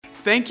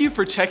Thank you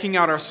for checking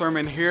out our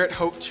sermon here at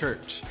Hope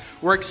Church.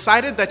 We're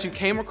excited that you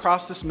came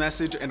across this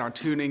message and are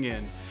tuning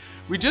in.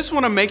 We just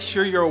want to make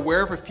sure you're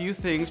aware of a few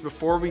things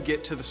before we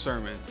get to the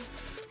sermon.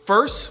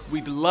 First,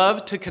 we'd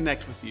love to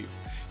connect with you.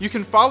 You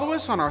can follow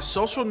us on our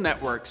social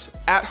networks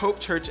at Hope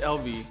Church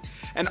LV,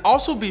 and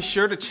also be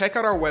sure to check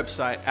out our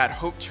website at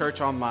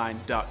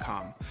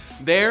hopechurchonline.com.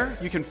 There,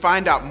 you can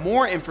find out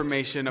more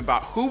information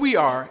about who we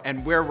are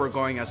and where we're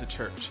going as a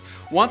church.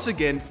 Once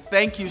again,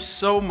 thank you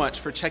so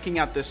much for checking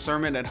out this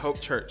sermon at Hope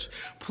Church.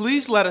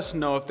 Please let us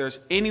know if there's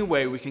any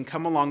way we can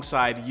come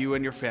alongside you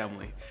and your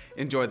family.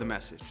 Enjoy the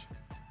message.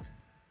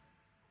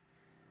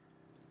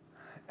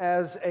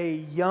 As a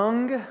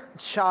young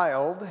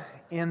child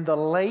in the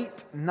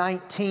late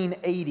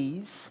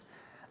 1980s,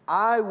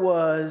 I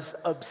was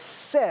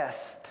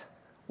obsessed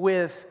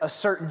with a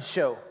certain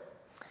show.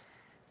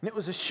 And it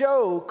was a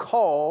show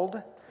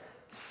called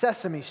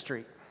Sesame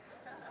Street.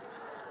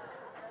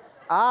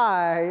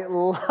 I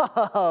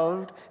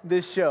loved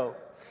this show.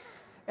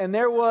 And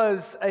there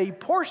was a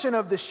portion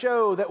of the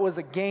show that was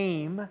a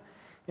game,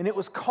 and it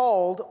was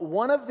called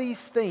One of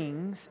These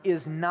Things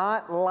Is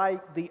Not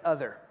Like the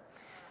Other.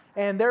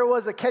 And there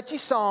was a catchy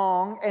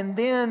song, and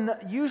then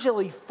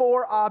usually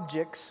 4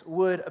 objects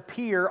would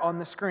appear on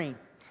the screen.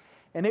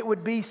 And it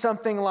would be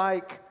something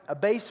like a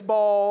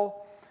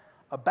baseball,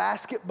 a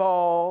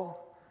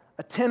basketball,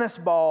 a tennis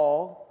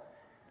ball,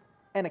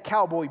 and a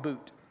cowboy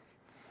boot.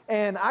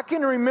 And I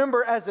can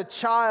remember as a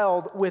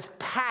child with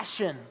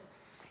passion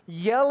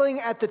yelling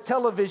at the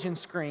television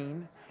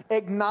screen,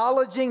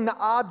 acknowledging the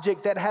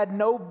object that had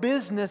no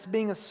business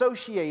being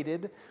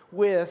associated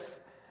with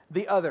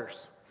the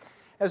others.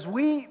 As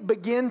we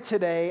begin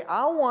today,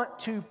 I want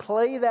to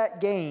play that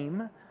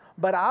game,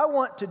 but I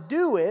want to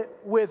do it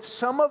with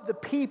some of the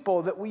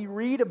people that we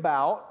read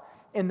about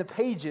in the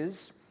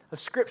pages of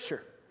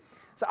Scripture.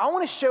 So I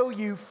want to show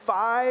you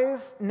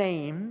 5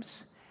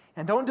 names,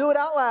 and don't do it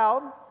out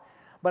loud,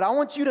 but I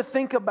want you to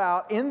think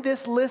about, in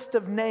this list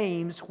of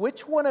names,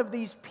 which one of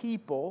these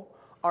people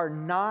are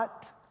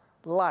not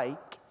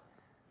like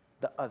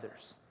the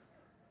others.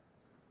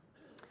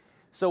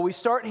 So we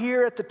start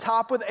here at the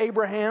top with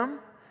Abraham,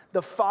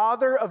 the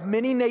father of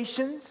many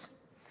nations.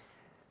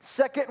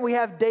 Second, we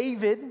have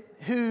David,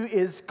 who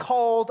is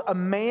called a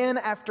man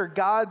after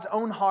God's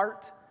own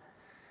heart.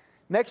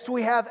 Next,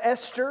 we have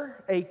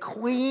Esther, a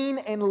queen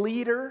and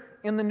leader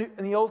in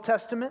the Old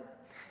Testament.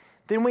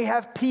 Then we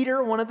have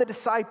Peter, one of the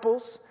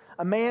disciples,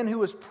 a man who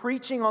was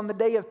preaching on the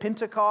day of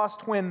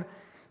Pentecost when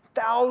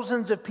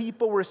thousands of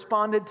people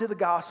responded to the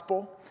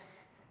gospel.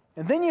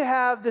 And then you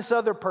have this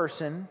other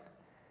person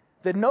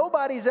that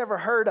nobody's ever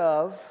heard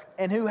of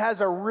and who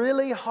has a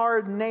really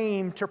hard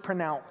name to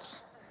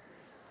pronounce.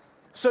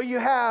 So you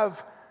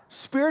have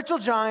spiritual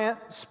giant,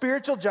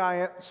 spiritual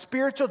giant,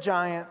 spiritual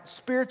giant,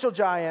 spiritual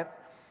giant,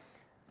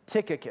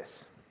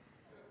 Tychicus.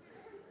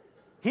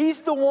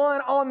 He's the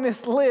one on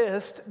this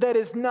list that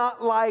is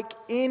not like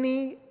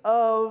any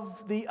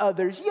of the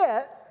others,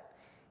 yet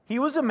he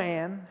was a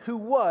man who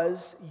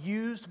was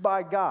used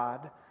by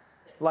God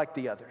like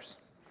the others.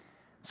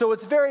 So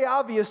it's very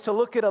obvious to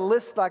look at a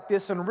list like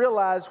this and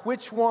realize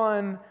which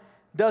one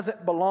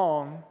doesn't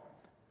belong.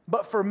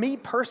 But for me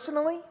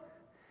personally,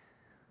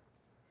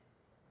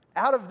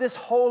 out of this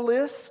whole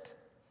list,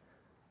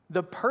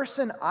 the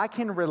person I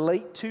can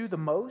relate to the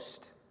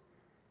most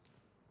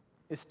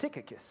is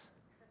Tychicus.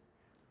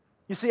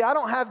 You see, I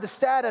don't have the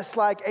status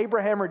like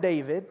Abraham or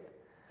David.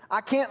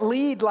 I can't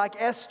lead like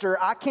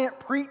Esther. I can't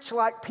preach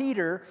like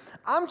Peter.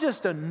 I'm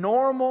just a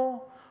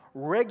normal,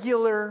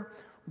 regular,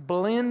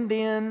 blend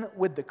in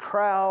with the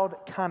crowd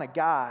kind of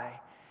guy,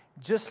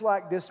 just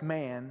like this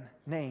man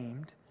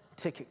named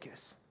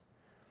Tychicus.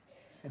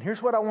 And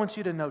here's what I want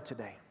you to know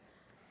today.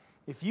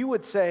 If you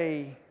would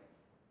say,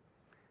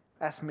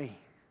 that's me.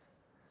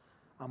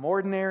 I'm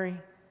ordinary.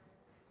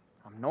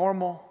 I'm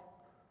normal.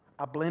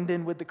 I blend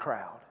in with the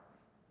crowd.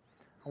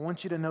 I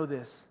want you to know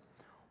this.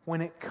 When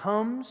it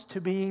comes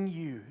to being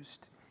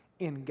used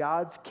in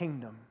God's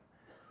kingdom,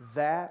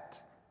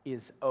 that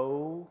is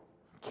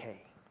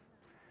okay.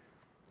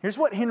 Here's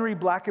what Henry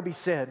Blackaby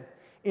said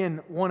in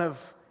one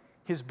of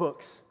his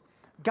books.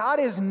 God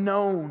is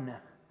known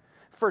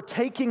for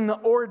taking the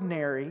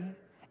ordinary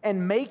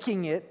and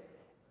making it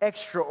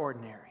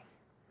extraordinary.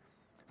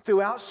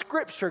 Throughout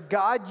Scripture,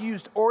 God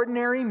used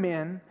ordinary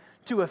men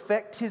to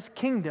effect His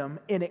kingdom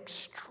in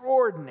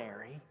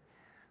extraordinary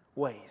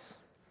ways.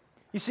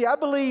 You see, I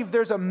believe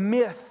there's a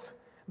myth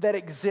that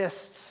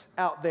exists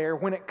out there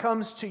when it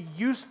comes to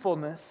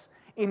usefulness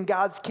in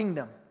God's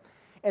kingdom.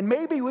 And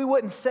maybe we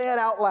wouldn't say it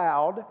out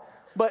loud,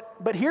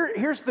 but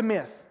here's the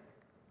myth.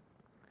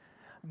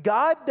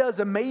 God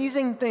does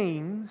amazing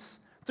things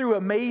through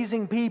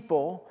amazing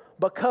people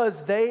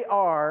because they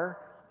are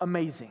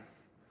amazing.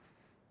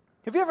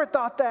 Have you ever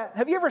thought that?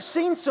 Have you ever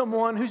seen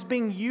someone who's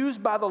being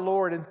used by the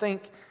Lord and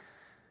think,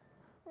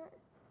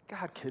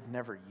 God could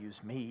never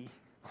use me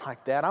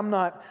like that. I'm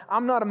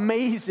not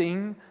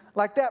amazing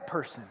like that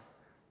person.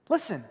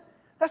 Listen,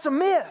 that's a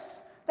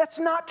myth. That's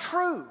not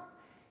true.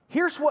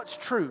 Here's what's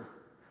true.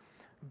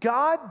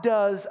 God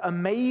does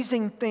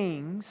amazing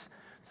things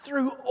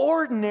through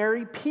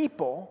ordinary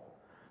people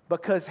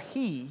because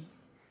He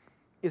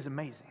is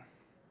amazing.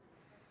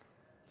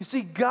 You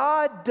see,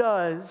 God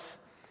does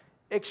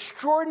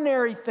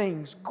extraordinary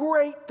things,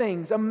 great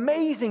things,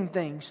 amazing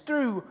things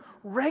through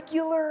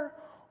regular,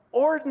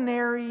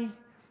 ordinary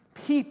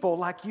people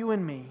like you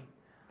and me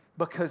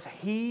because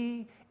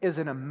He is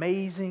an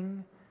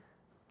amazing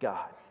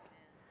God.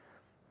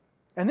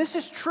 And this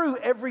is true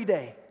every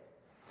day.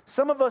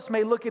 Some of us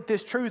may look at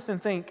this truth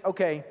and think,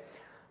 okay,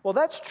 well,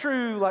 that's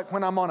true like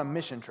when I'm on a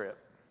mission trip.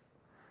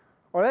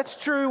 Or that's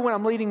true when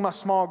I'm leading my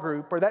small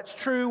group. Or that's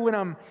true when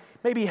I'm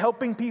maybe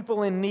helping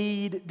people in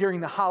need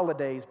during the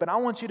holidays. But I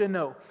want you to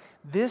know,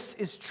 this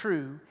is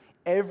true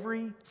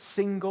every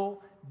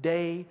single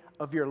day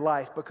of your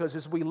life. Because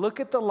as we look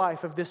at the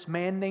life of this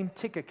man named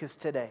Tychicus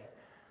today,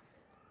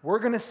 we're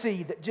going to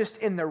see that just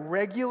in the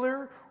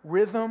regular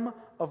rhythm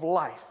of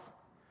life,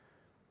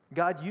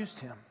 God used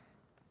him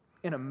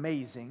in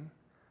amazing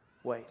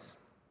ways.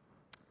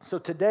 So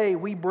today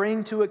we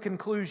bring to a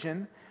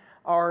conclusion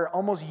our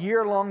almost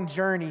year-long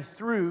journey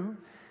through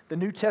the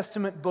New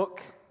Testament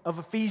book of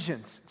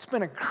Ephesians. It's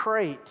been a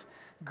great,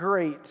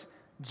 great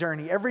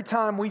journey. Every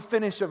time we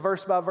finish a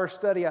verse-by-verse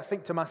study, I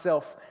think to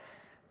myself,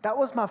 that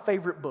was my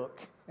favorite book.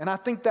 And I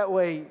think that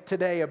way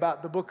today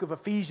about the book of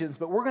Ephesians.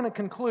 But we're going to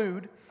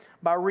conclude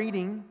by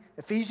reading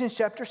Ephesians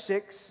chapter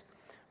 6,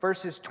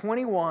 verses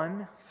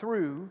 21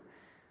 through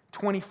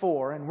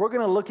 24. And we're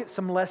going to look at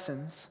some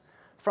lessons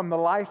from the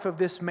life of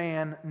this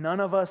man none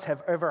of us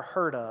have ever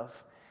heard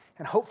of,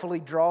 and hopefully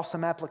draw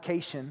some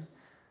application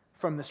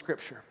from the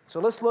scripture. So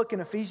let's look in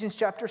Ephesians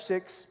chapter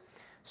 6,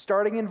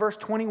 starting in verse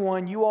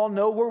 21. You all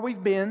know where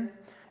we've been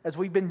as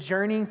we've been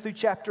journeying through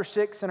chapter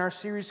 6 in our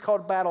series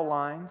called Battle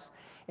Lines.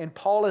 And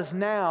Paul is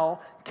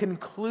now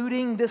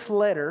concluding this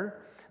letter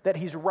that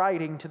he's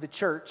writing to the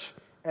church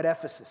at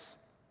Ephesus.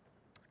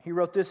 He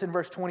wrote this in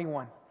verse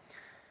 21.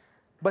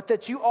 But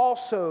that you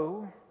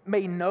also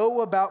may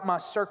know about my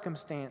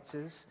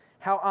circumstances,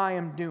 how I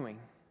am doing.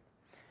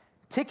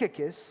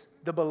 Tychicus,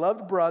 the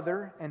beloved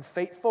brother and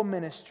faithful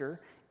minister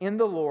in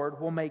the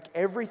Lord, will make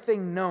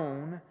everything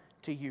known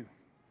to you.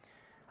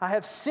 I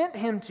have sent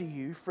him to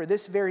you for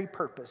this very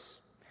purpose,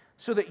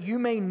 so that you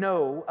may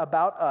know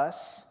about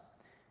us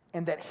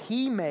and that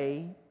he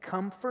may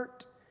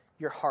comfort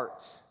your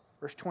hearts.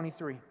 Verse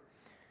 23.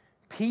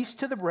 Peace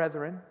to the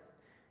brethren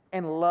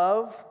and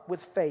love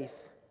with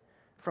faith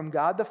from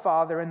God the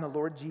Father and the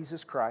Lord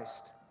Jesus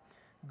Christ.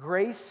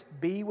 Grace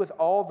be with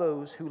all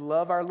those who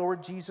love our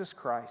Lord Jesus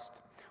Christ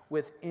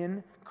with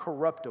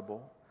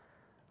incorruptible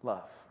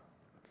love.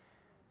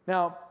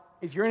 Now,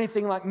 if you're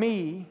anything like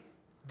me,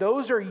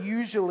 those are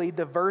usually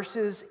the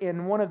verses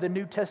in one of the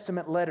New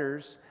Testament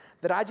letters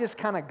that I just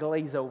kind of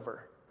glaze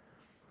over.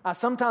 I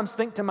sometimes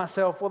think to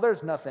myself, well,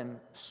 there's nothing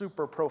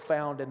super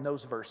profound in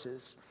those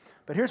verses.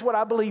 But here's what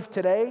I believe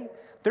today.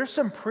 There's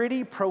some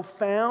pretty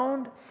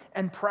profound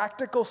and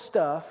practical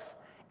stuff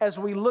as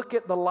we look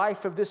at the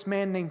life of this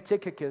man named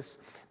Tychicus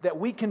that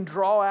we can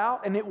draw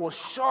out, and it will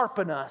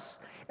sharpen us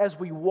as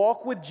we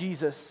walk with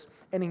Jesus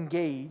and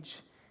engage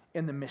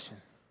in the mission.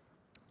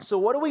 So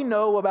what do we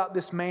know about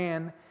this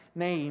man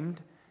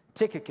named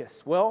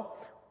Tychicus? Well,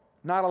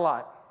 not a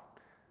lot.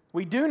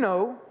 We do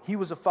know he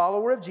was a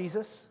follower of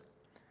Jesus.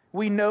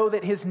 We know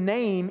that his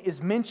name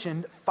is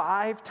mentioned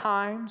 5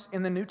 times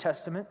in the New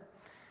Testament.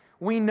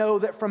 We know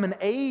that from an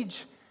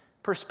age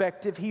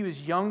perspective, he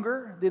was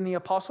younger than the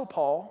Apostle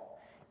Paul,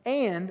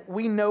 and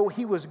we know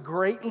he was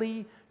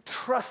greatly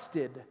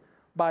trusted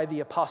by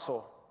the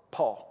Apostle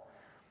Paul.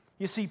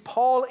 You see,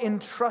 Paul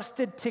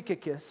entrusted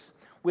Tychicus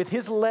with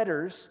his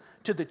letters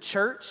to the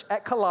church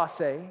at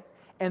Colossae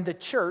and the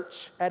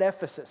church at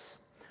Ephesus.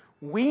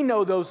 We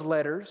know those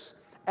letters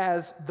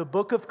as the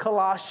book of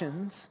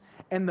Colossians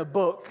and the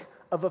book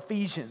of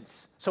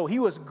Ephesians. So he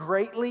was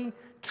greatly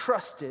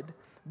trusted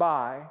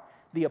by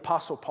the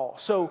Apostle Paul.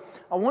 So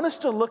I want us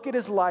to look at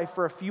his life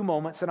for a few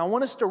moments, and I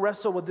want us to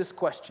wrestle with this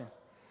question.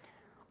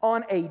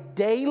 On a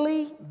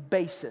daily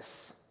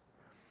basis,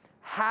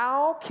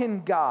 how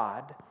can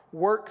God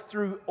work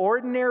through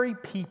ordinary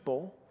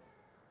people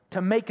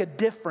to make a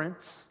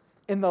difference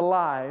in the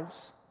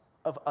lives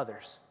of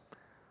others?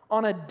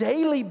 On a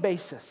daily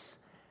basis,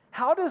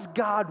 how does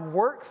God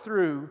work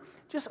through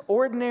just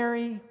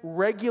ordinary,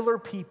 regular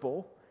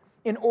people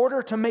in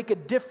order to make a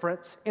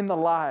difference in the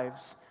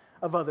lives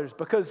of others?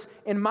 Because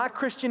in my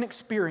Christian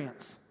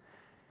experience,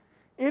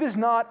 it is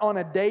not on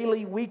a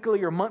daily,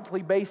 weekly, or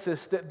monthly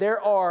basis that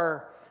there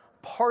are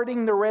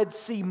parting the Red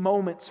Sea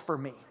moments for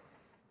me.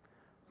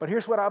 But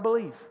here's what I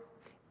believe.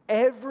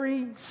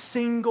 Every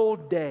single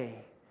day,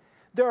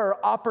 there are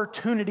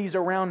opportunities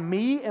around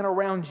me and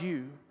around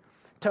you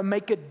to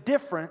make a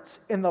difference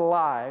in the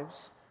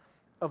lives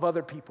of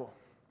other people.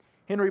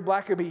 Henry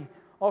Blackaby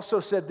also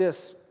said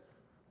this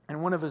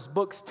in one of his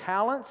books,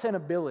 talents and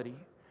ability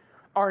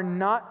are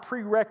not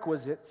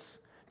prerequisites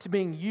to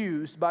being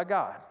used by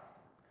God.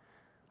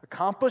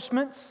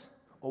 Accomplishments,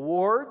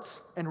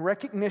 awards, and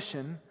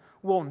recognition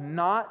will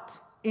not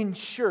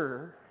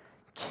ensure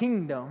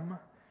kingdom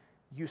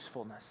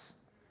usefulness.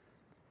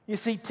 You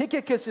see,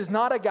 Tychicus is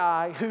not a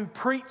guy who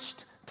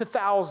preached to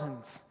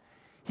thousands.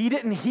 He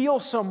didn't heal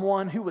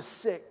someone who was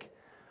sick,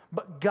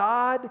 but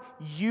God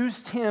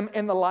used him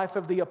in the life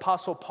of the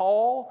Apostle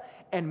Paul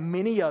and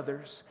many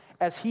others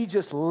as he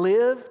just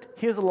lived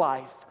his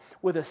life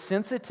with a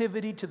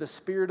sensitivity to the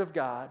Spirit of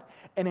God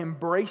and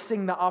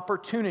embracing the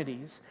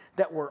opportunities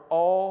that were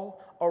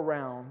all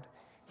around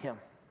him.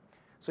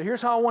 So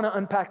here's how I want to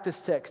unpack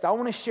this text. I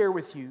want to share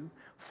with you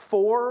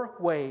 4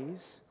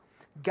 ways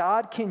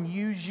God can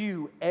use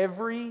you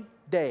every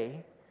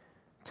day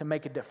to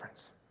make a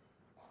difference.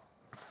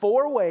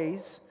 4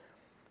 ways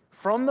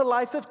from the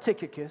life of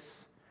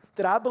Tychicus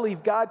that I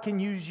believe God can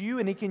use you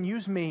and he can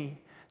use me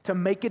to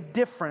make a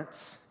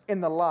difference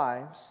in the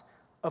lives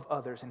of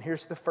others. And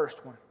here's the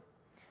first one.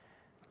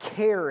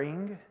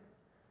 Caring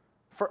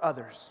for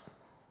others.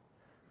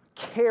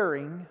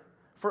 Caring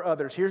for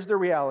others. Here's the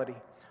reality.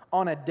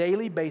 On a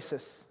daily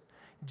basis,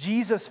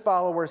 Jesus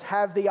followers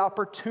have the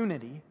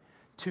opportunity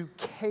to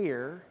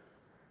care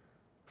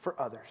for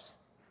others.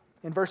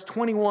 In verse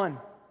 21,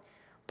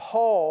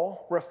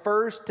 Paul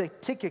refers to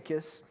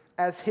Tychicus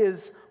as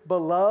his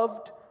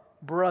beloved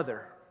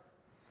brother.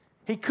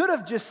 He could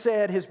have just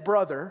said his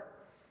brother,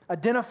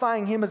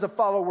 identifying him as a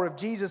follower of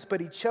Jesus, but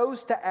he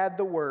chose to add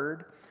the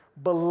word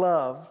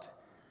beloved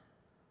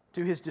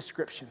to his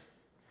description.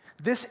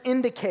 This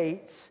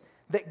indicates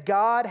that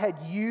God had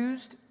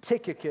used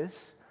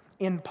Tychicus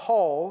in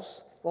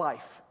Paul's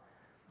life.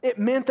 It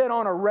meant that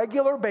on a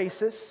regular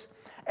basis,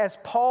 as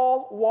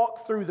Paul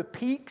walked through the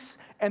peaks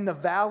and the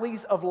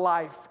valleys of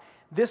life,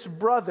 this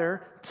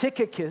brother,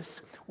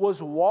 Tychicus,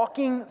 was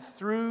walking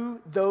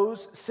through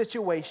those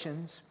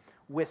situations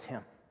with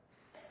him.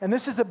 And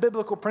this is a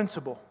biblical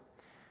principle.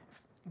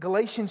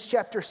 Galatians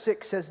chapter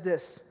 6 says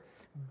this,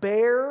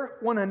 bear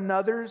one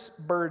another's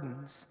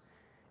burdens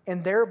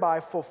and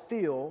thereby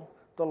fulfill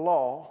the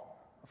law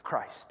of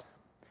Christ.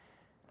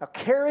 Now,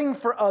 caring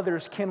for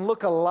others can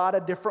look a lot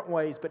of different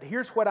ways, but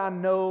here's what I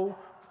know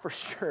for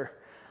sure.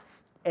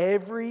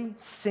 Every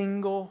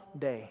single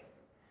day,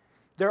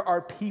 there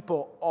are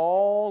people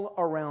all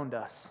around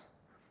us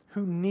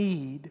who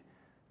need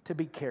to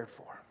be cared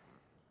for.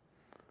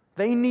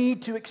 They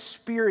need to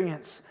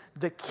experience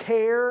the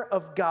care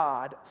of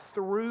God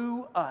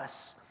through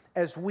us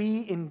as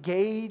we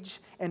engage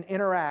and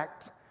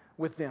interact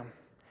with them.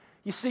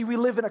 You see, we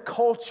live in a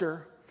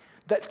culture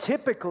that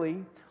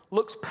typically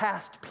looks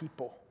past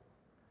people.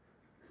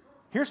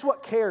 Here's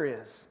what care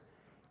is.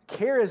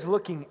 Care is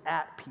looking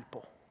at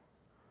people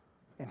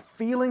and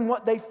feeling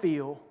what they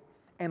feel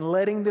and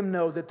letting them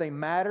know that they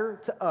matter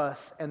to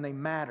us and they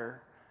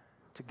matter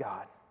to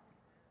God.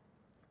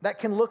 That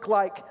can look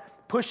like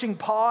pushing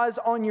pause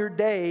on your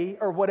day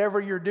or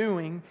whatever you're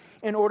doing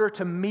in order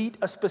to meet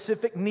a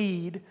specific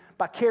need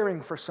by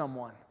caring for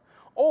someone.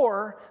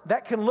 Or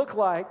that can look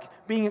like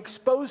being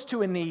exposed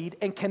to a need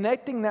and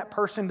connecting that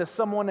person to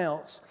someone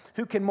else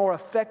who can more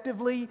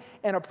effectively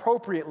and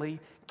appropriately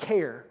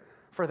care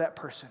for that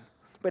person.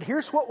 But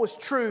here's what was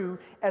true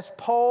as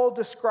Paul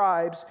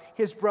describes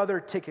his brother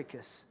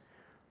Tychicus.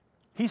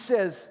 He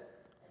says,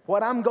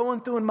 what I'm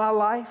going through in my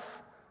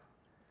life,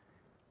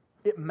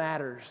 it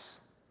matters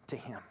to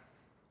him.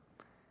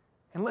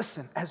 And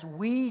listen, as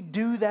we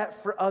do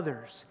that for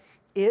others,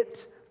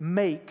 it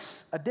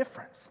makes a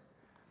difference.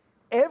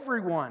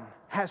 Everyone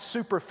has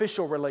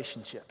superficial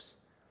relationships,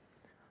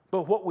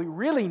 but what we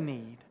really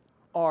need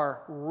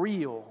are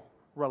real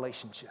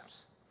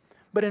relationships.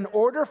 But in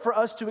order for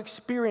us to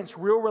experience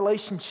real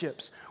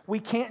relationships, we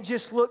can't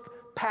just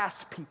look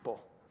past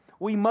people.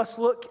 We must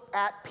look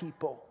at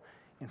people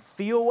and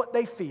feel what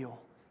they feel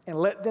and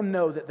let them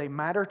know that they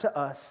matter to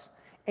us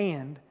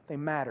and they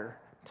matter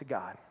to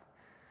God.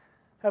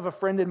 I have a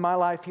friend in my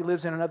life, he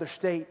lives in another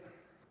state,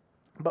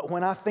 but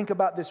when I think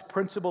about this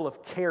principle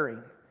of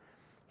caring,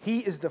 he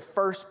is the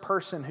first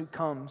person who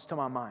comes to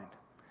my mind.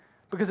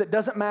 Because it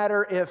doesn't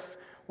matter if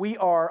we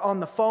are on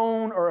the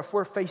phone or if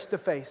we're face to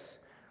face.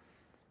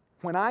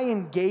 When I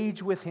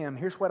engage with him,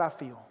 here's what I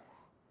feel.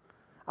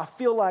 I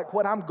feel like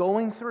what I'm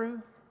going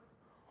through,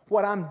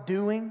 what I'm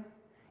doing,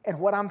 and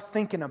what I'm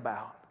thinking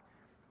about,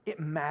 it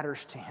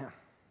matters to him.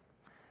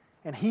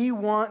 And he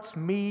wants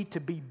me to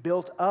be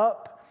built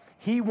up.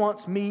 He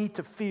wants me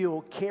to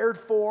feel cared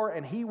for,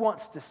 and he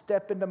wants to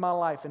step into my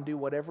life and do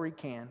whatever he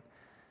can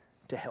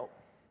to help.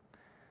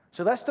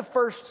 So that's the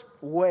first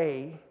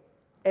way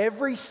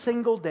every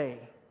single day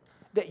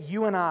that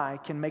you and I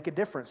can make a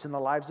difference in the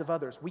lives of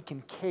others. We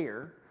can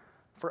care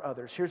for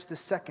others. Here's the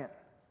second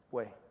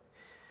way.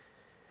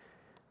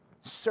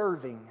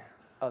 Serving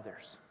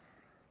others.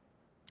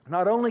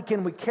 Not only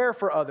can we care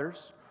for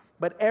others,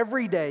 but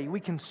every day we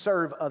can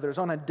serve others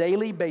on a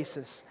daily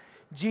basis.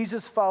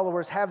 Jesus'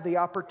 followers have the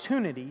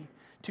opportunity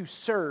to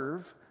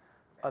serve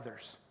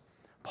others.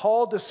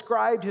 Paul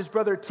described his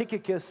brother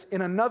Tychicus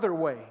in another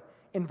way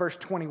in verse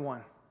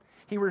 21.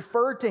 He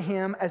referred to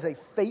him as a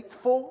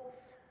faithful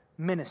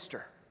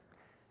minister.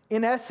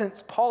 In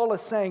essence, Paul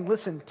is saying,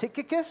 listen,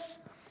 Tychicus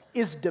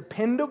is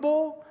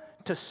dependable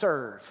to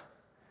serve.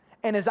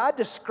 And as I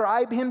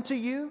describe him to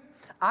you,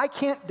 I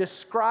can't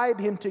describe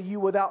him to you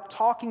without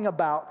talking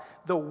about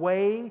the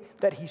way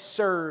that he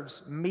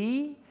serves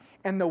me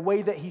and the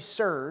way that he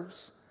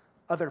serves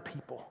other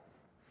people.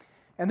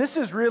 And this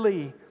is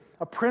really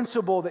a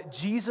principle that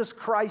Jesus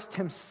Christ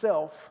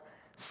himself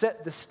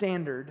set the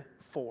standard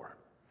for.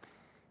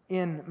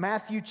 In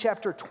Matthew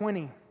chapter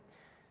 20,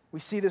 we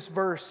see this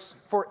verse,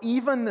 "For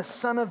even the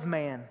Son of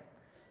Man,"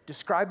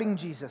 describing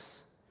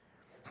Jesus,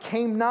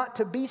 "came not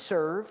to be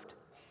served,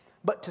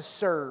 but to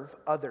serve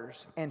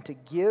others and to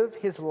give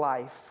his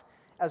life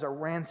as a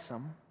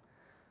ransom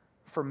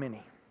for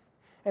many."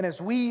 And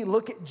as we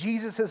look at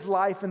Jesus'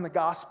 life in the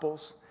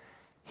Gospels,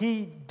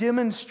 he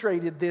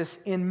demonstrated this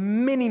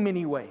in many,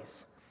 many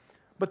ways.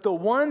 But the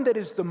one that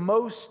is the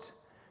most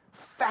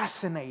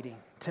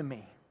fascinating to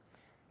me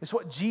is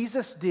what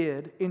Jesus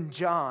did in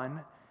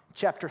John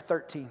chapter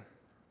 13.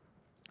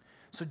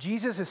 So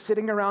Jesus is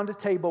sitting around a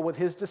table with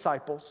his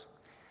disciples,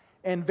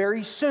 and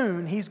very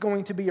soon he's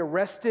going to be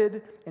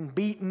arrested and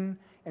beaten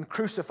and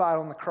crucified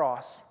on the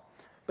cross.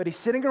 But he's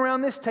sitting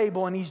around this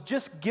table and he's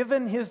just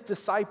given his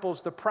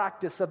disciples the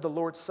practice of the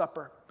Lord's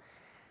Supper.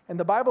 And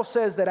the Bible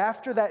says that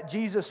after that,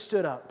 Jesus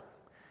stood up.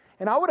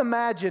 And I would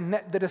imagine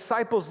that the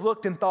disciples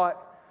looked and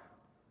thought,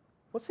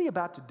 what's he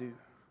about to do?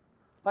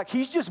 Like,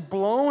 he's just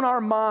blown our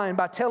mind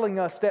by telling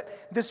us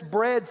that this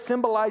bread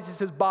symbolizes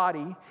his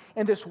body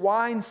and this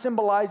wine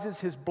symbolizes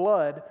his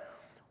blood.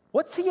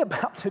 What's he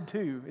about to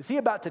do? Is he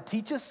about to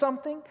teach us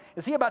something?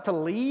 Is he about to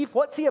leave?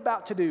 What's he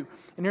about to do?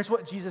 And here's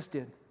what Jesus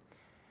did.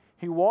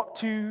 He walked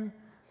to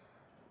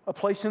a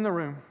place in the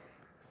room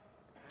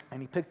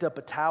and he picked up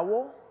a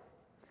towel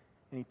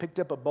and he picked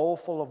up a bowl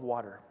full of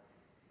water.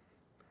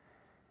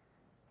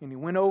 And he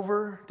went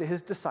over to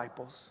his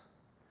disciples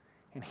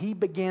and he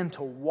began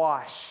to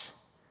wash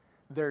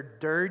their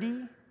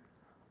dirty,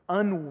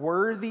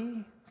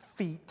 unworthy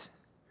feet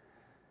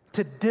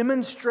to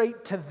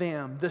demonstrate to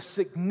them the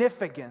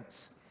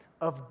significance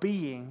of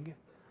being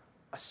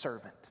a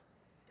servant.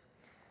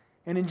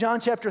 And in John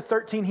chapter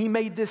 13, he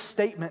made this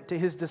statement to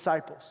his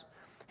disciples.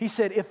 He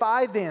said, "If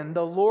I then,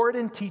 the Lord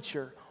and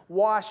teacher,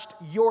 washed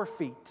your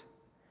feet,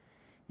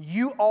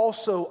 you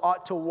also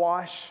ought to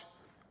wash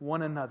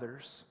one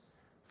another's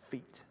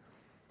feet."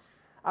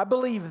 I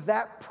believe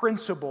that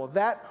principle,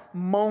 that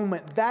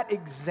moment, that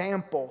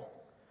example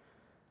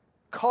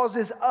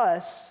causes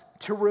us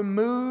to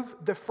remove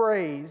the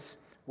phrase,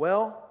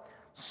 "Well,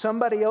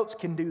 somebody else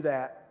can do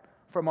that,"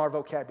 from our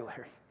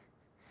vocabulary.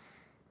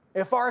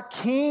 If our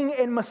King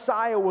and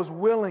Messiah was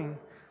willing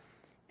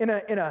in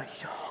a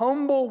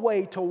humble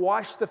way to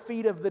wash the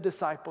feet of the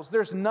disciples,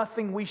 there's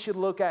nothing we should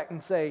look at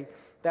and say,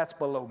 that's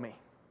below me.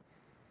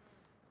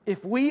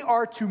 If we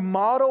are to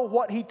model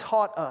what he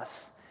taught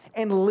us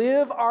and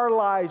live our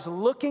lives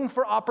looking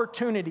for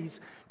opportunities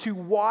to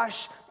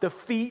wash the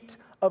feet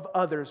of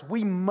others,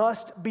 we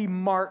must be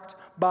marked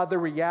by the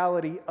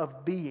reality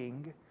of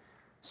being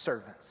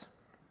servants.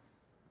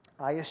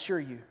 I assure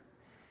you,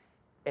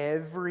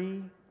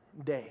 every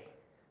day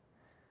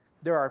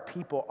there are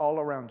people all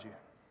around you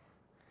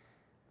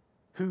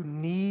who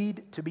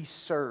need to be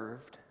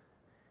served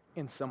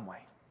in some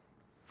way.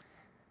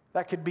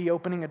 That could be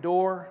opening a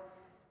door.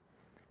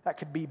 That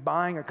could be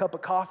buying a cup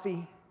of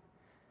coffee.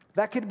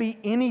 That could be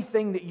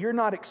anything that you're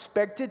not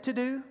expected to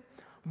do,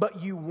 but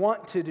you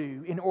want to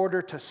do in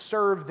order to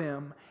serve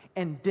them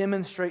and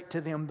demonstrate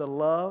to them the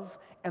love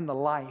and the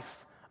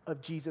life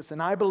of Jesus.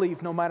 And I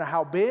believe no matter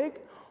how big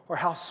or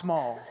how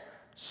small,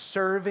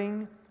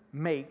 serving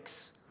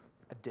makes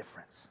a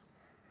difference.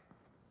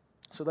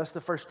 So that's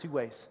the first two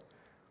ways.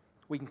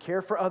 We can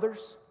care for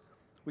others.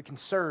 We can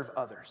serve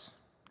others.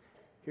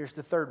 Here's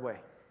the third way.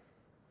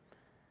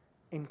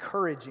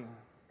 Encouraging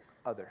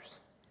others.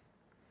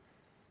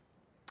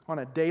 On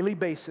a daily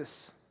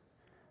basis,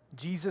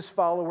 Jesus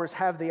followers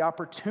have the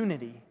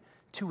opportunity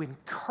to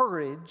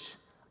encourage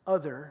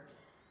other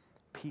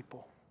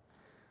people.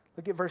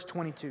 Look at verse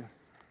 22.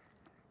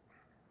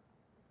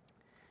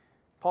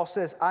 Paul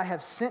says, "I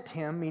have sent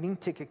him," meaning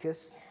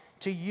Tychicus,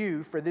 "to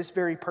you for this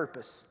very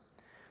purpose,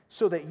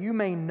 so that you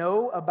may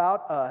know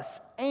about us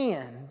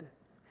and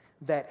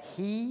that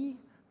he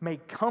may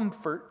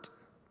comfort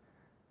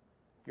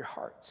your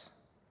hearts."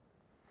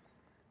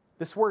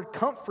 This word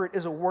comfort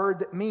is a word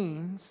that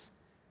means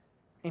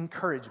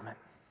encouragement.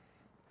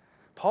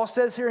 Paul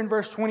says here in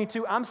verse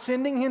 22, I'm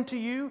sending him to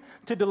you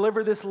to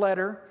deliver this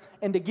letter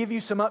and to give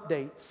you some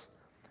updates.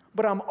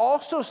 But I'm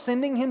also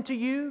sending him to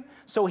you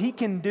so he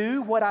can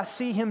do what I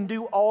see him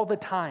do all the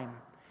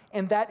time,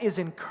 and that is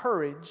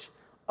encourage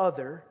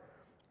other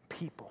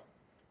people.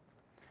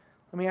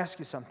 Let me ask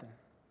you something.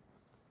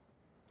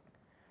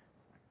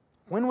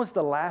 When was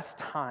the last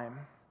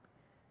time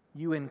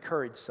you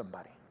encouraged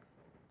somebody?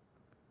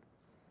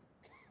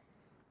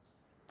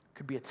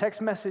 Could be a text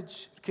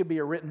message, could be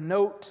a written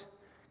note,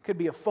 could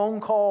be a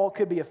phone call,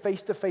 could be a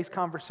face-to-face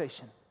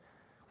conversation.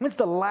 When's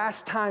the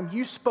last time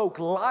you spoke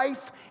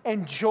life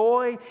and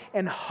joy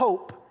and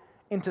hope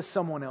into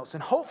someone else?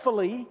 And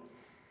hopefully,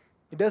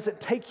 it doesn't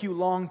take you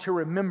long to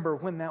remember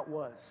when that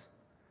was.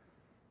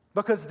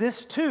 Because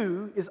this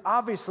too is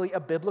obviously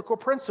a biblical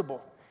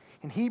principle.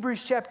 In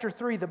Hebrews chapter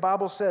 3, the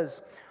Bible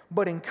says,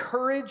 "But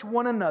encourage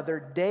one another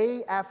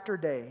day after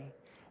day,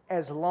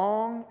 as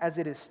long as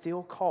it is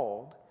still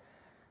called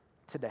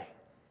today."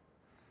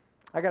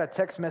 I got a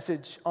text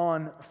message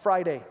on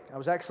Friday. I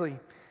was actually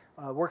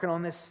working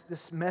on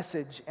this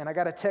message, and I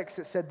got a text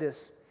that said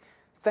this: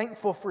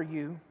 "Thankful for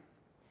you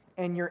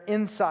and your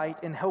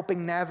insight in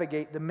helping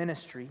navigate the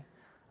ministry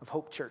of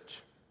Hope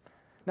Church."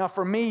 Now,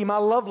 for me, my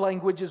love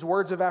language is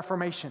words of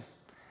affirmation.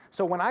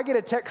 So when I get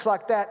a text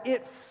like that,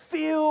 it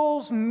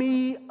fills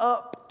me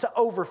up to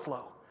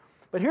overflow.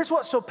 But here's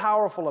what's so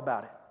powerful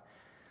about it.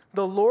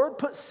 The Lord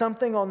put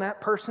something on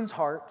that person's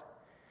heart,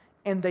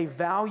 and they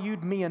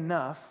valued me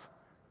enough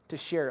to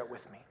share it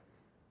with me.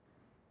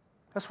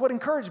 That's what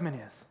encouragement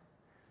is.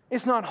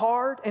 It's not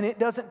hard, and it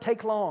doesn't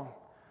take long.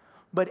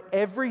 But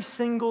every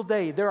single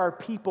day, there are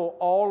people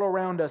all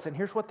around us, and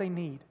here's what they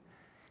need.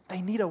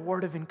 They need a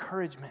word of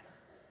encouragement.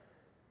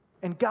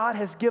 And God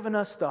has given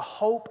us the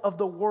hope of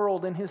the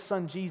world in His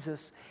Son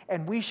Jesus,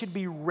 and we should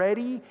be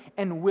ready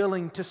and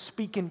willing to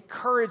speak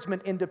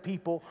encouragement into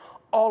people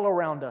all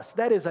around us.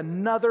 That is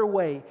another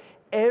way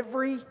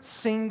every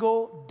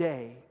single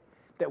day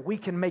that we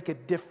can make a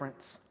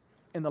difference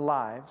in the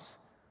lives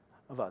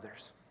of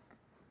others.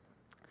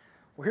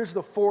 Well, here's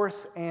the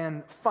fourth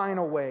and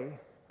final way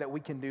that we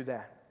can do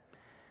that: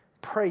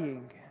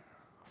 praying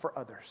for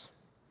others.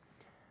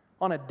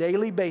 On a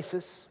daily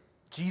basis,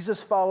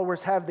 Jesus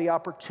followers have the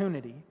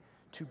opportunity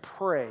to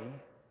pray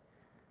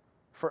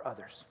for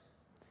others.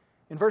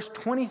 In verse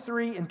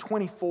 23 and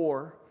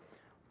 24,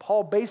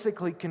 Paul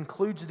basically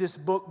concludes this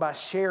book by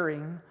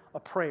sharing a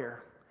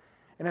prayer.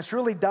 And it's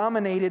really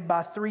dominated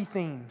by three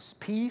themes: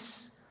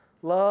 peace,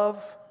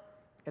 love,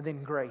 and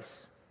then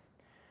grace.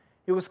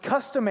 It was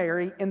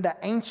customary in the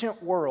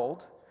ancient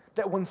world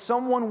that when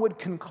someone would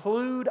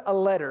conclude a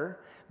letter,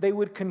 they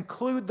would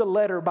conclude the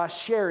letter by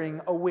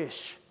sharing a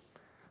wish.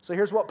 So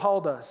here's what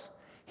Paul does.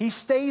 He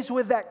stays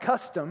with that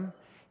custom.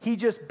 He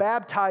just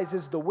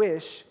baptizes the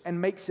wish and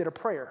makes it a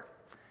prayer.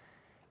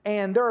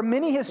 And there are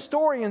many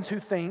historians who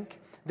think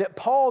that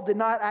Paul did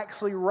not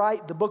actually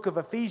write the book of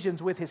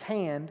Ephesians with his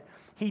hand.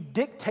 He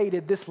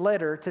dictated this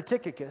letter to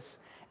Tychicus,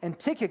 and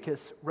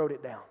Tychicus wrote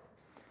it down.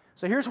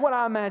 So here's what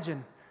I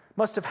imagine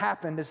must have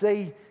happened as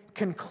they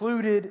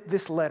concluded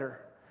this letter.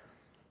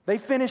 They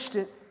finished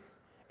it,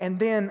 and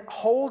then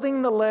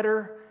holding the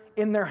letter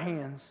in their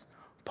hands,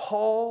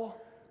 Paul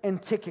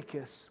and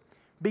Tychicus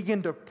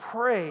begin to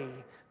pray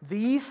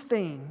these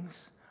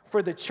things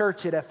for the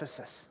church at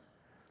Ephesus.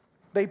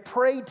 They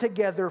prayed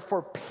together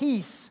for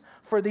peace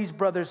for these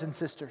brothers and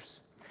sisters.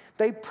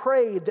 They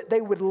prayed that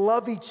they would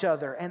love each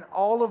other and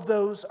all of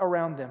those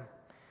around them.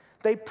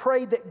 They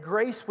prayed that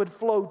grace would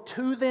flow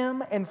to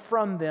them and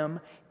from them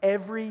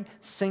every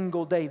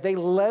single day. They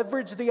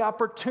leveraged the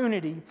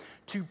opportunity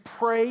to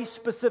pray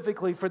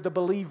specifically for the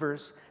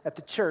believers at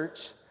the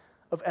church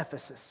of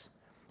Ephesus.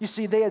 You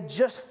see, they had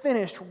just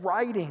finished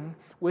writing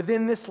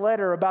within this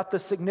letter about the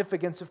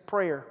significance of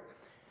prayer.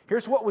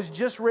 Here's what was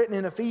just written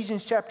in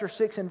Ephesians chapter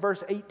 6 and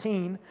verse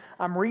 18.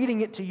 I'm reading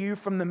it to you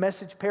from the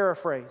Message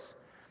paraphrase.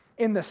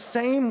 In the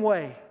same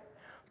way,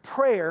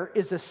 prayer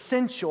is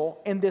essential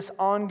in this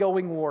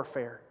ongoing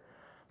warfare.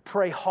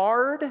 Pray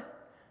hard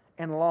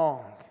and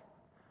long.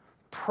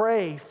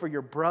 Pray for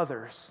your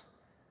brothers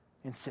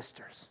and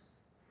sisters.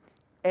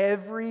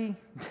 Every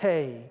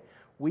day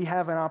we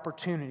have an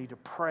opportunity to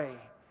pray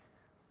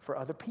for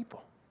other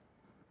people.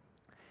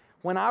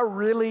 When I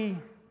really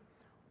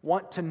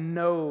want to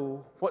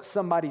know what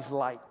somebody's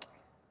like,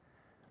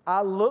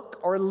 I look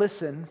or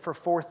listen for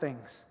four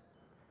things.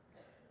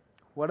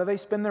 What do they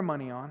spend their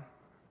money on?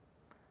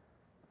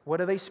 What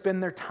do they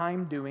spend their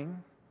time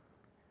doing?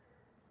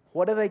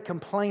 What do they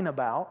complain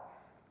about?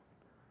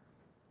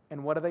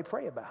 And what do they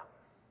pray about?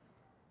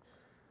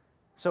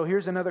 So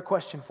here's another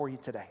question for you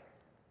today.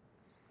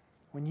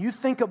 When you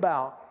think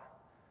about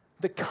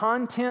the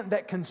content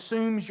that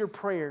consumes your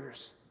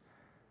prayers,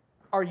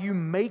 are you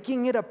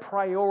making it a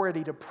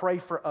priority to pray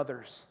for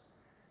others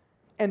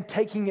and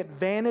taking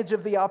advantage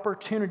of the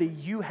opportunity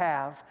you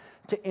have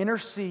to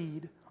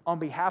intercede on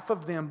behalf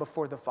of them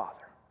before the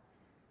Father?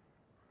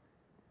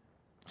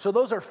 So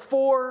those are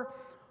four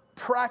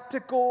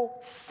practical,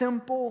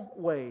 simple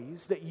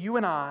ways that you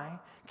and I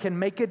can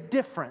make a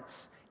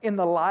difference in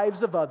the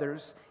lives of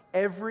others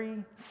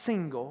every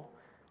single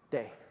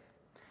day.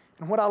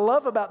 And what I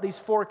love about these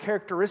four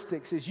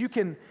characteristics is you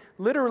can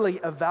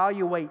literally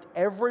evaluate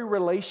every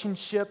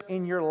relationship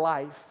in your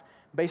life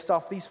based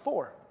off these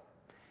four.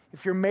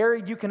 If you're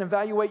married, you can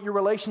evaluate your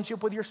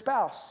relationship with your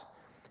spouse.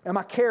 Am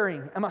I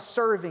caring? Am I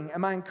serving?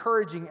 Am I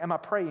encouraging? Am I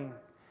praying?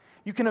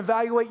 You can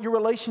evaluate your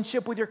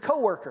relationship with your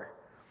coworker.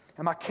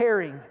 Am I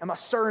caring? Am I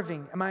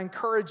serving? Am I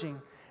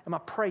encouraging? Am I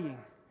praying?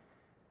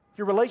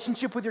 Your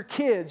relationship with your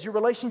kids, your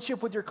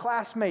relationship with your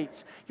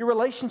classmates, your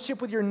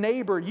relationship with your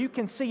neighbor, you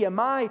can see, am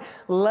I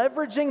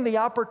leveraging the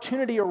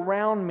opportunity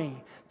around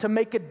me to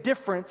make a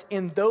difference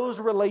in those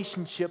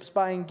relationships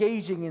by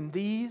engaging in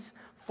these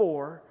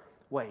four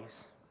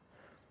ways?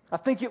 I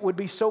think it would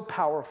be so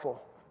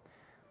powerful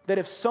that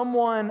if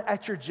someone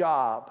at your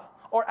job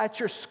or at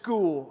your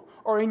school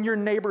or in your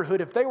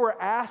neighborhood, if they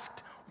were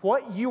asked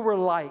what you were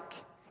like,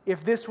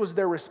 if this was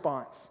their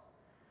response?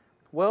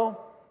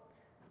 Well,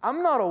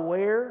 I'm not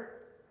aware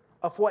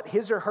of what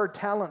his or her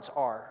talents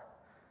are,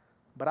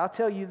 but I'll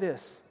tell you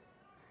this,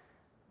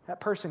 that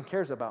person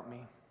cares about me.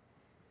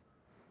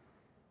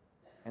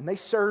 And they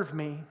serve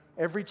me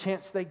every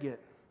chance they get.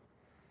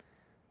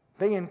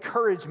 They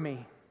encourage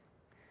me,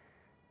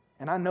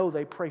 and I know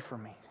they pray for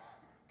me.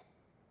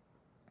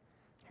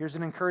 Here's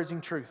an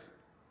encouraging truth.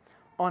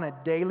 On a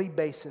daily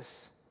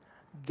basis,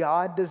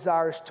 God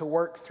desires to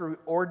work through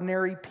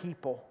ordinary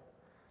people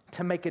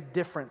to make a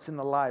difference in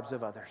the lives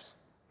of others.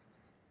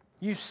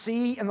 You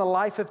see in the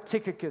life of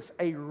Tychicus,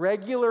 a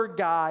regular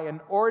guy,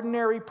 an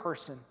ordinary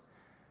person.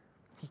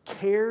 He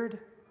cared,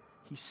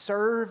 he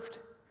served,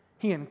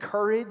 he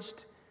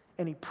encouraged,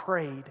 and he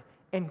prayed.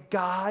 And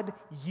God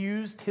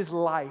used his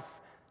life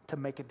to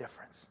make a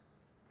difference.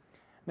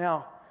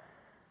 Now,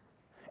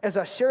 as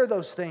I share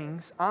those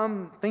things,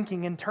 I'm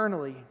thinking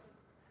internally,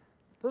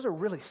 those are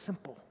really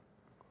simple.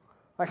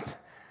 Like,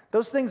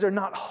 those things are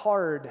not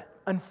hard.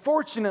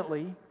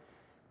 Unfortunately,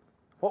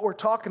 what we're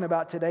talking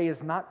about today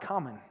is not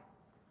common.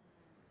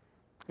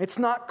 It's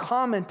not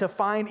common to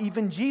find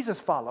even Jesus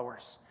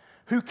followers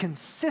who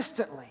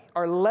consistently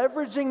are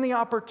leveraging the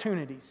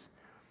opportunities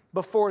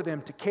before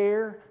them to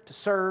care, to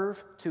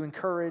serve, to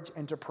encourage,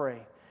 and to pray.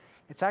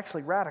 It's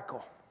actually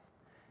radical.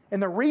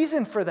 And the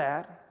reason for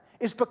that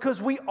is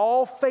because we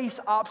all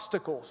face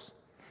obstacles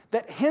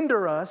that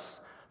hinder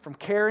us from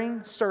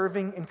caring,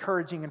 serving,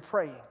 encouraging, and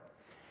praying.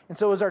 And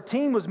so as our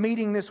team was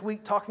meeting this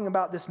week talking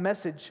about this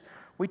message,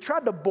 we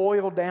tried to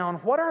boil down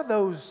what are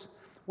those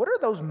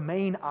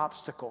main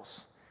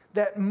obstacles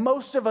that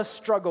most of us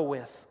struggle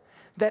with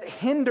that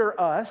hinder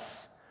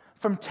us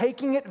from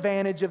taking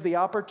advantage of the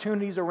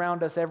opportunities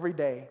around us every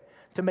day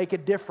to make a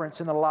difference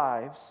in the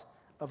lives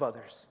of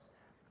others.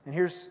 And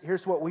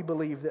here's what we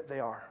believe that they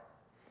are.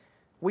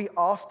 We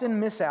often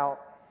miss out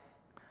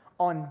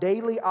on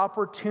daily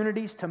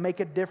opportunities to make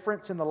a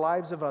difference in the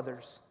lives of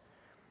others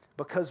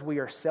because we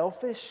are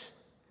selfish,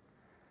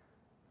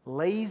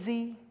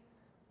 lazy,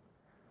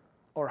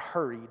 or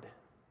hurried.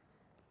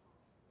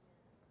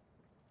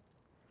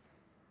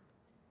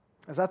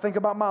 As I think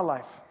about my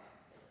life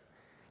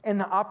and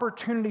the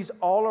opportunities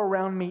all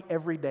around me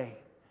every day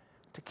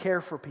to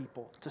care for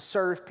people, to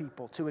serve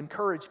people, to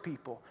encourage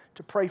people,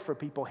 to pray for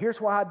people,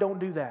 here's why I don't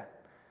do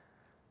that.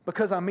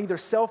 Because I'm either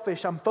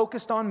selfish, I'm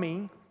focused on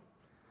me,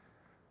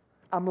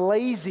 I'm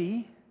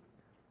lazy,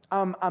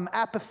 I'm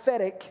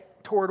apathetic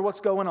toward what's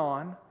going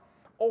on,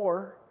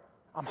 or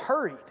I'm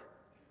hurried,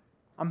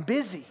 I'm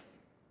busy.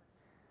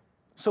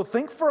 So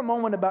think for a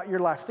moment about your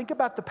life. Think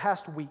about the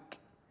past week.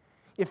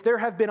 If there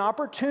have been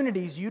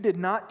opportunities you did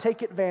not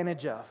take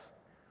advantage of,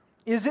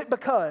 is it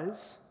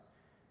because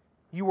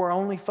you were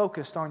only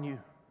focused on you?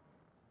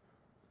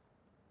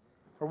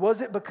 Or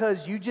was it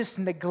because you just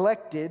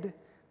neglected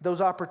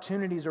those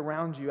opportunities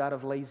around you out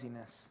of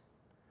laziness?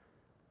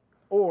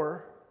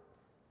 Or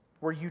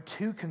were you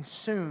too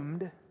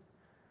consumed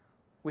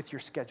with your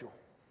schedule?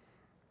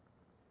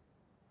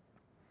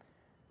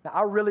 Now,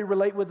 I really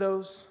relate with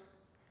those.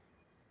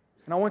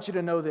 And I want you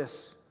to know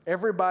this.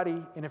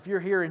 Everybody, and if you're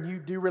here and you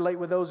do relate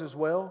with those as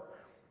well,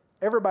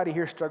 everybody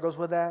here struggles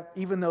with that,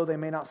 even though they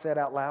may not say it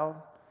out loud.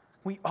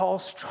 We all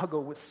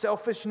struggle with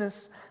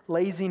selfishness,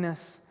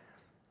 laziness,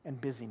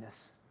 and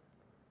busyness.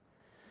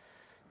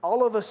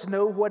 All of us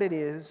know what it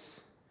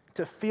is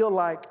to feel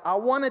like, I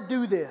want to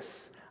do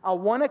this. I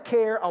want to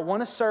care. I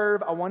want to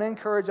serve. I want to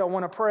encourage. I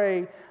want to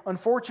pray.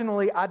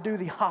 Unfortunately, I do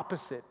the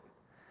opposite.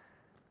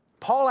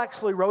 Paul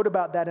actually wrote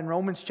about that in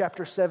Romans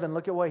chapter 7.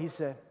 Look at what he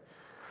said.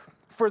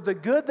 For the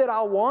good that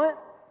I want,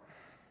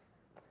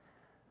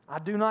 I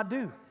do not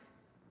do.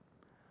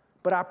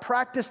 But I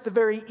practice the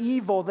very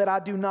evil that I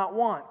do not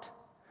want.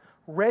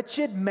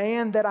 Wretched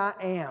man that I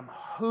am,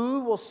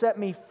 who will set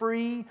me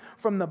free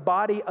from the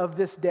body of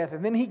this death?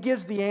 And then he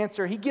gives the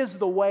answer. He gives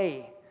the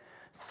way.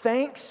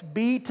 Thanks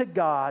be to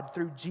God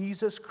through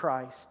Jesus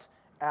Christ,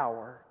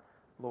 our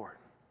Lord.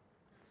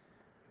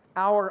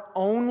 Our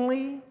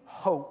only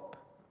hope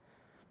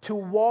to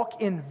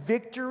walk in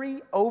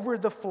victory over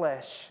the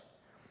flesh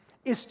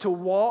is to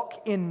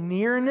walk in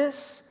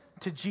nearness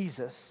to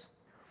Jesus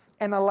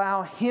and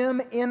allow him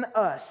in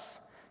us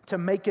to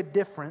make a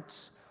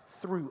difference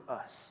through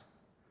us.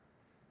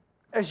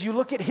 As you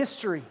look at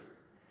history,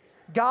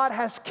 God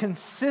has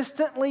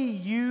consistently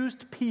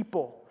used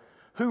people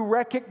who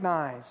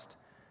recognized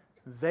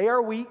they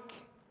are weak,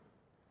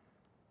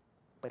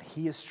 but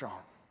he is strong.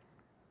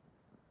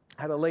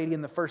 I had a lady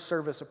in the first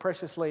service, a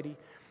precious lady,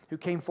 who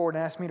came forward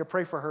and asked me to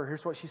pray for her.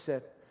 Here's what she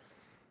said.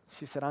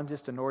 She said, I'm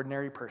just an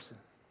ordinary person,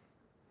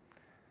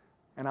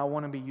 and I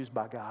want to be used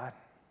by God.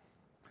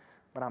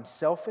 But I'm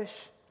selfish,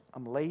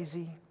 I'm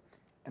lazy,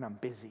 and I'm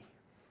busy.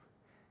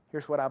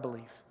 Here's what I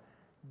believe.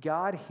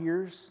 God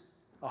hears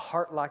a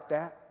heart like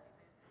that,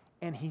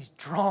 and he's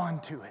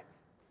drawn to it.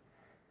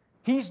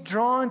 He's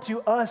drawn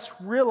to us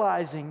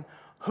realizing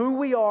who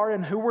we are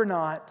and who we're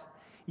not,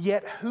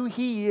 yet who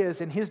He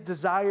is and His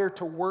desire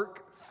to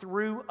work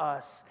through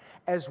us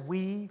as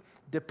we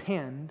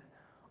depend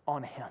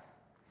on Him.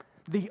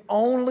 The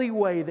only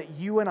way that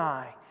you and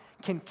I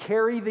can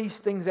carry these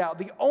things out,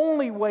 the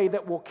only way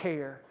that we'll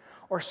care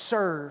or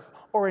serve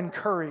or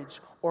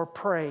encourage or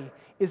pray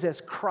is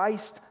as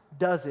Christ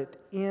does it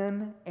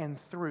in and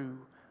through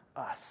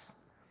us.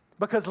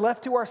 Because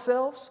left to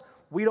ourselves,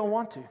 we don't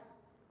want to.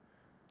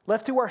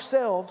 Left to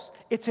ourselves,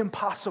 it's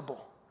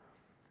impossible.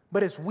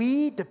 But as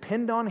we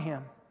depend on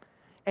Him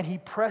and He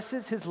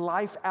presses His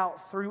life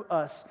out through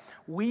us,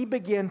 we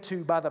begin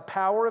to, by the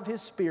power of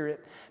His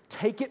Spirit,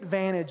 take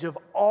advantage of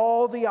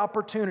all the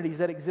opportunities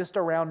that exist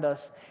around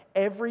us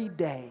every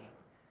day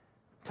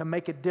to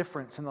make a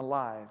difference in the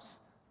lives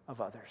of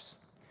others.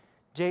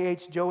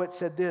 J.H. Jowett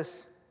said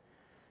this: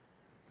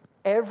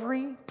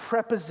 every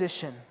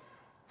preposition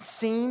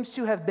seems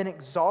to have been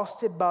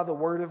exhausted by the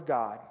Word of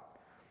God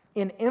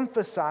in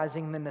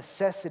emphasizing the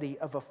necessity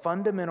of a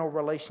fundamental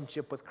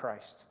relationship with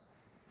Christ.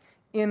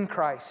 In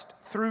Christ,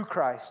 through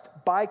Christ,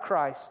 by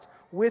Christ,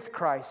 with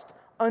Christ,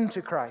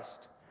 unto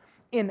Christ.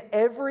 In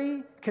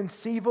every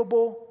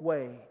conceivable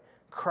way,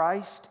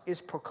 Christ is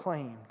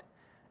proclaimed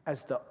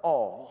as the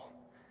all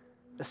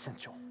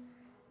essential.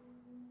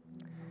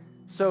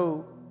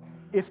 So,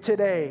 if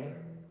today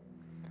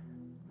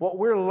what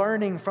we're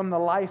learning from the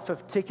life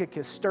of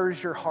Tychicus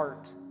stirs your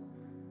heart,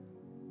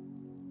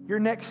 your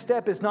next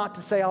step is not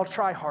to say, I'll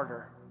try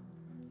harder.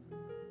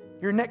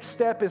 Your next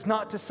step is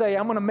not to say,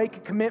 I'm going to make a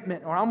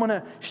commitment or I'm going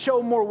to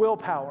show more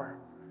willpower.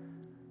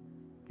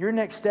 Your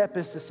next step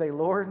is to say,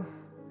 Lord,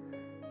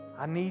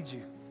 I need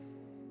you.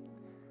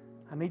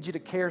 I need you to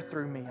care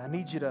through me. I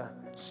need you to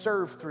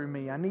serve through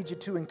me. I need you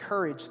to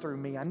encourage through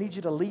me. I need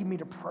you to lead me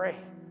to pray.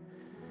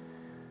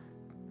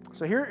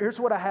 So here's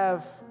what I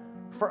have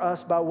for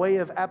us by way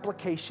of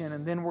application,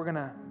 and then we're going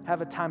to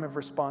have a time of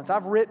response.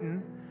 I've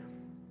written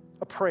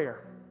a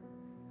prayer.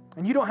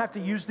 And you don't have to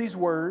use these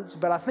words,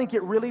 but I think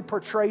it really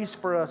portrays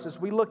for us as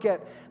we look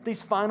at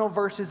these final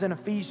verses in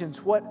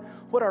Ephesians what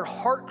our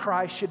heart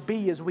cry should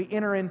be as we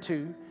enter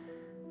into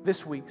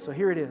this week. So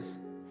here it is.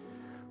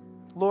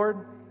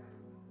 Lord,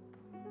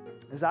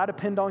 as I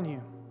depend on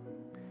you,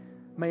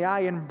 may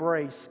I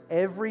embrace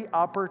every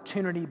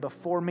opportunity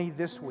before me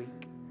this week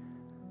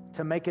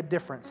to make a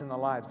difference in the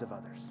lives of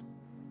others.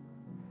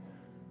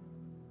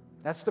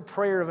 That's the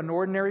prayer of an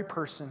ordinary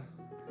person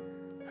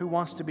who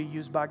wants to be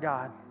used by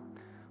God.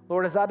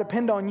 Lord, as I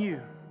depend on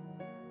you,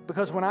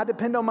 because when I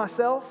depend on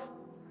myself,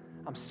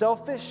 I'm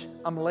selfish,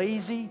 I'm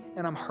lazy,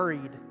 and I'm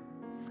hurried.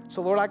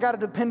 So Lord, I got to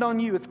depend on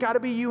you. It's got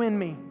to be you in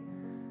me.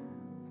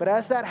 But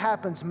as that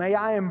happens, may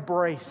I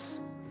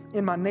embrace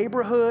in my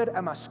neighborhood,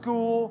 at my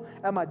school,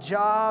 at my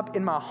job,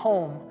 in my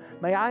home,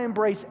 may I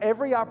embrace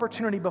every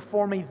opportunity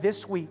before me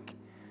this week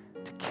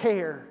to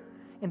care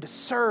and to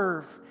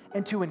serve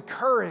and to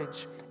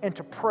encourage and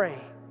to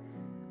pray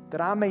that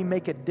I may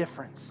make a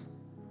difference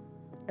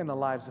in the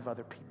lives of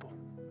other people.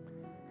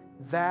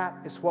 That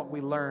is what we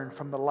learn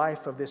from the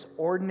life of this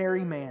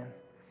ordinary man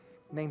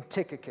named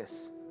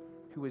Tychicus,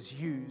 who was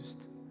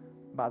used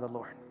by the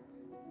Lord.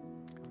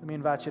 Let me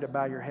invite you to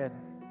bow your head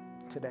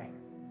today.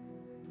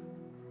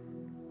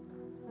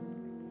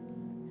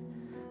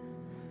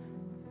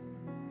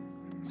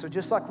 So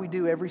just like we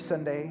do every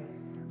Sunday,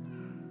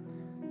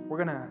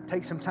 we're going to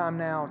take some time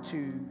now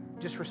to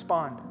just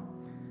respond.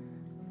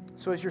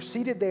 So as you're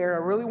seated there,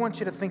 I really want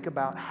you to think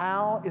about,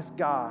 how is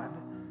God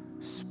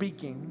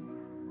speaking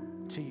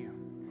to you?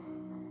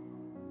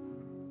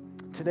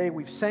 Today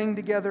we've sang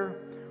together,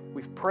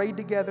 we've prayed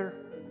together,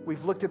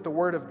 we've looked at the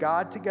Word of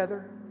God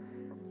together.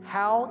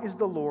 How is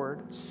the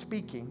Lord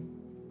speaking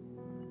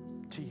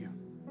to you?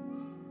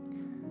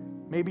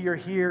 Maybe you're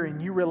here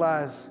and you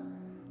realize,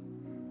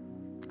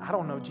 I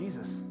don't know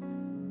Jesus.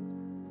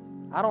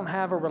 I don't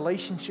have a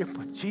relationship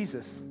with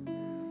Jesus.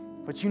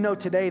 But you know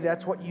today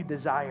that's what you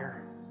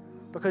desire,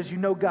 because you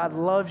know God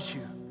loves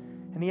you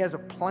and He has a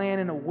plan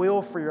and a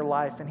will for your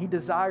life, and He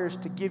desires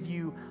to give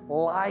you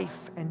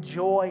life and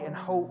joy and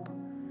hope.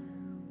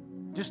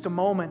 Just a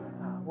moment,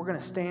 we're going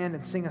to stand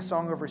and sing a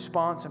song of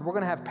response, and we're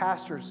going to have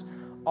pastors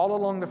all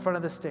along the front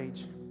of the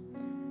stage.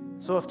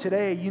 So if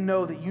today you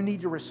know that you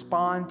need to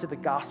respond to the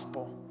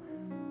gospel,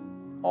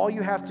 all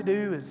you have to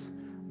do is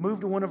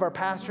move to one of our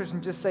pastors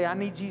and just say, I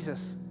need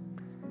Jesus.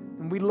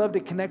 And we'd love to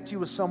connect you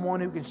with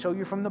someone who can show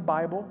you from the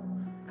Bible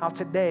how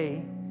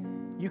today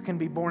you can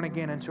be born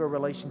again into a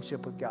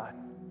relationship with God.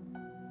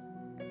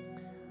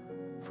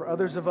 For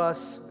others of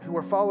us who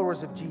are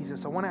followers of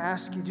Jesus, I want to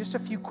ask you just a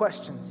few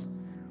questions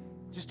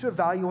just to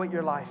evaluate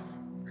your life.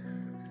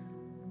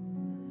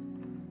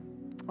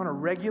 On a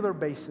regular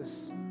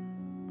basis,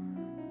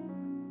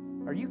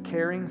 are you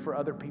caring for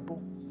other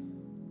people?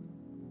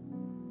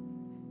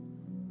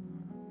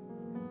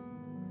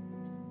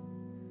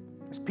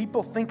 As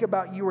people think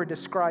about you or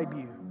describe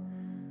you,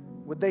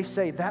 would they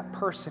say, that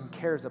person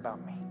cares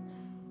about me?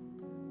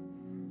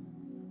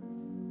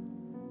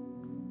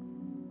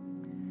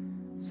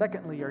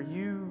 Secondly, are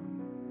you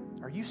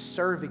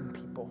serving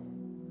people?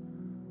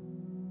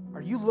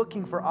 Are you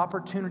looking for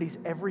opportunities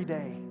every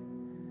day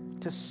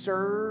to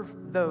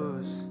serve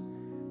those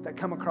that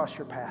come across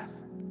your path?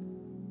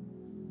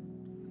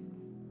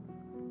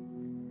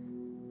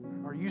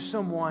 Are you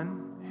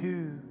someone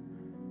who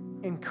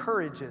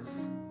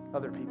encourages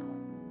other people?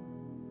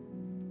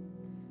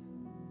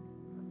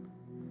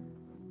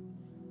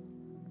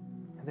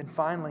 And then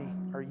finally,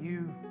 are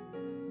you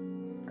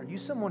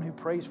someone who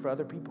prays for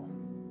other people?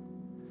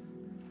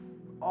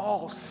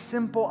 All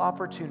simple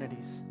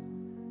opportunities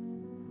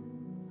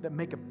that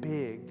make a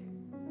big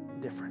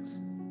difference.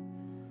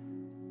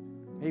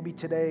 Maybe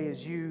today,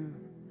 as you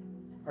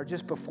are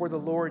just before the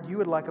Lord, you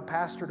would like a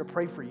pastor to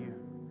pray for you.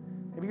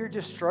 Maybe you're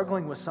just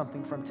struggling with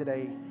something from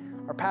today.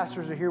 Our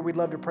pastors are here. We'd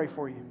love to pray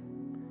for you.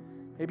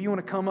 Maybe you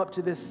want to come up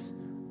to this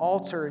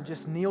altar and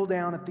just kneel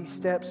down at these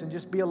steps and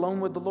just be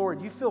alone with the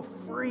Lord. You feel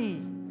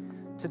free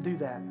to do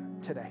that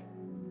today.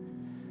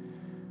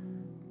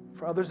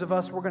 For others of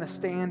us, we're going to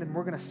stand and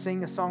we're going to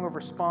sing a song of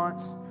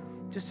response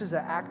just as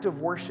an act of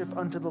worship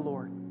unto the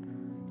Lord,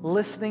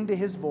 listening to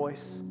His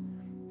voice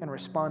and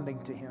responding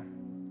to Him.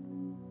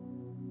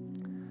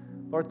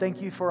 Lord,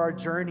 thank you for our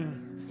journey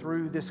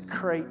through this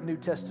great New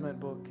Testament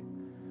book.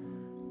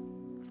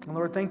 And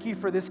Lord, thank you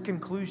for this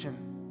conclusion.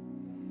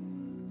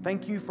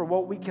 Thank you for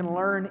what we can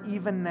learn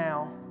even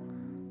now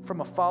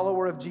from a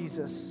follower of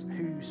Jesus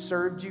who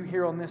served you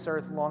here on this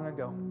earth long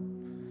ago.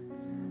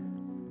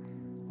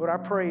 Lord, I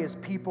pray as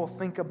people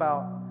think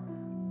about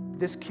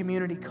this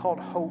community called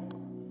Hope,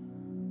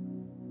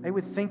 they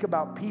would think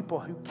about people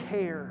who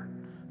care,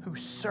 who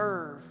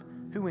serve,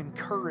 who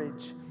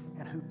encourage,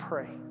 and who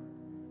pray.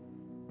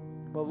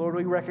 But Lord,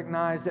 we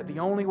recognize that the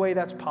only way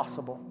that's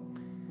possible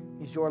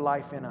is your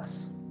life in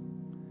us.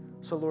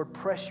 So Lord,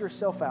 press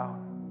yourself out.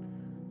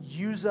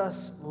 Use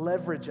us,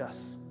 leverage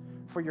us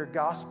for your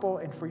gospel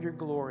and for your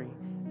glory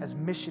as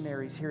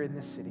missionaries here in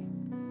this city.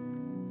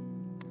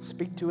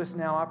 Speak to us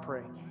now, I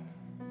pray.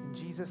 In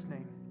Jesus'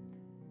 name.